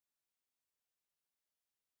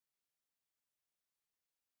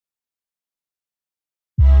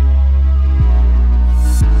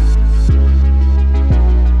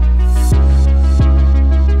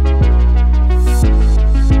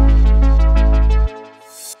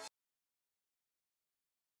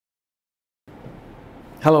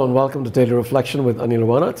Hello and welcome to Daily Reflection with Aneel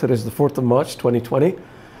Aranha. Today is the 4th of March 2020.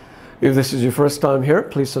 If this is your first time here,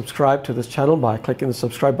 please subscribe to this channel by clicking the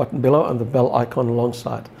subscribe button below and the bell icon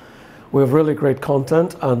alongside. We have really great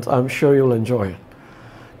content and I'm sure you'll enjoy it.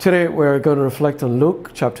 Today we're going to reflect on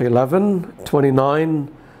Luke chapter 11,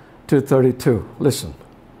 29 to 32. Listen.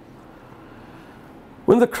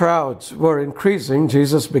 When the crowds were increasing,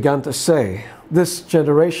 Jesus began to say, "This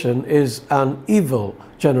generation is an evil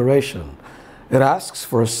generation. It asks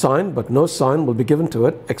for a sign, but no sign will be given to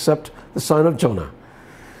it except the sign of Jonah.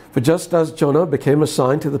 For just as Jonah became a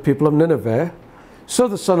sign to the people of Nineveh, so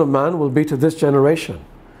the Son of Man will be to this generation.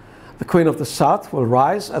 The Queen of the South will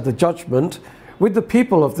rise at the judgment with the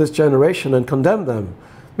people of this generation and condemn them,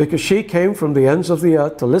 because she came from the ends of the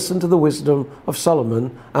earth to listen to the wisdom of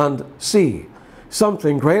Solomon, and see,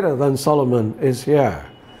 something greater than Solomon is here.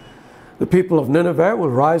 The people of Nineveh will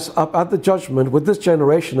rise up at the judgment with this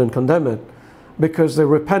generation and condemn it, because they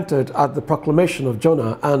repented at the proclamation of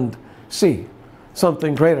Jonah, and see,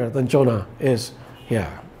 something greater than Jonah is here."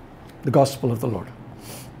 The Gospel of the Lord.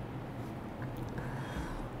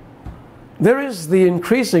 There is the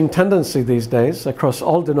increasing tendency these days across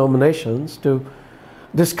all denominations to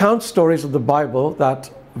discount stories of the Bible that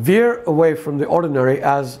veer away from the ordinary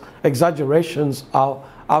as exaggerations of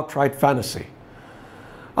outright fantasy.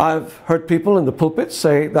 I've heard people in the pulpit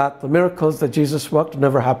say that the miracles that Jesus worked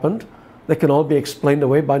never happened. They can all be explained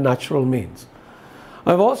away by natural means.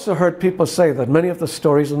 I've also heard people say that many of the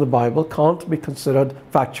stories in the Bible can't be considered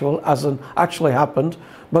factual, as in actually happened,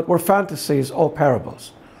 but were fantasies or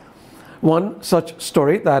parables. One such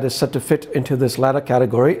story that is said to fit into this latter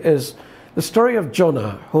category is the story of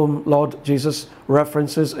Jonah, whom Lord Jesus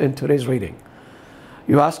references in today's reading.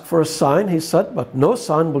 "You ask for a sign," he said, "but no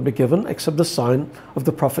sign will be given except the sign of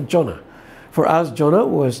the prophet Jonah. For as Jonah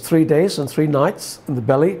was 3 days and 3 nights in the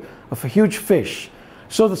belly of a huge fish,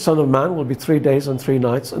 so the Son of Man will be 3 days and 3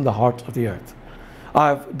 nights in the heart of the earth."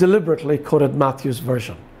 I've deliberately quoted Matthew's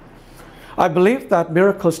version. I believe that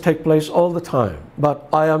miracles take place all the time, but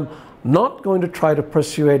I am not going to try to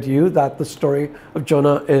persuade you that the story of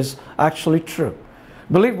Jonah is actually true.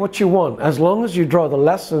 Believe what you want, as long as you draw the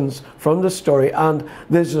lessons from the story, and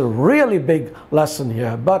there's a really big lesson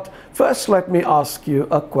here. But first, let me ask you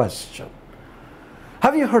a question.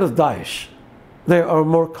 Have you heard of Daesh? They are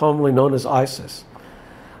more commonly known as ISIS.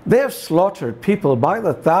 They have slaughtered people by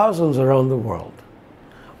the thousands around the world.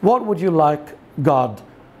 What would you like God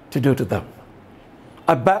to do to them?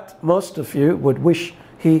 I bet most of you would wish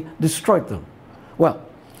He destroyed them. Well,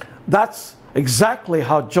 that's exactly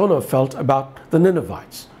how Jonah felt about the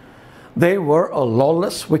Ninevites. They were a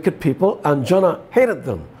lawless, wicked people, and Jonah hated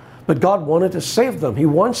them. But God wanted to save them. He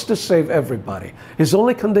wants to save everybody. His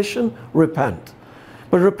only condition, repent.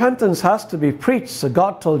 But repentance has to be preached, so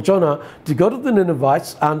God told Jonah to go to the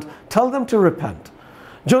Ninevites and tell them to repent.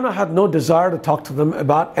 Jonah had no desire to talk to them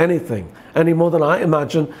about anything, any more than I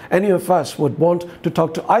imagine any of us would want to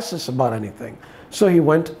talk to ISIS about anything. So he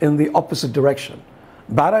went in the opposite direction.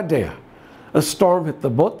 Bad idea. A storm hit the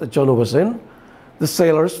boat that Jonah was in. The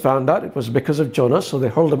sailors found out it was because of Jonah, so they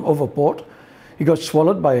hurled him overboard. He got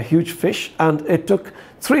swallowed by a huge fish, and it took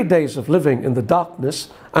 3 days of living in the darkness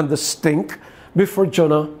and the stink before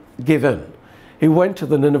Jonah gave in. He went to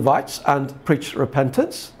the Ninevites and preached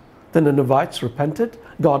repentance. The Ninevites repented.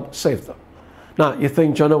 God saved them. Now, you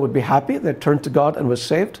think Jonah would be happy? They turned to God and was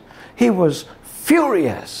saved? He was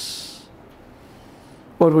furious.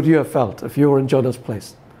 What would you have felt if you were in Jonah's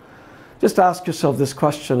place? Just ask yourself this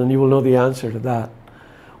question and you will know the answer to that.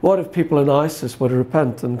 What if people in ISIS were to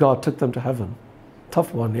repent and God took them to heaven?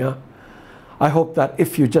 Tough one, yeah? I hope that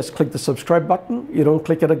if you just click the subscribe button, you don't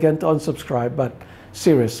click it again to unsubscribe, but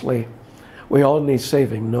seriously, we all need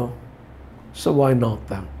saving, no? So why not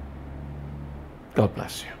then? God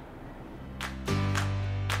bless you.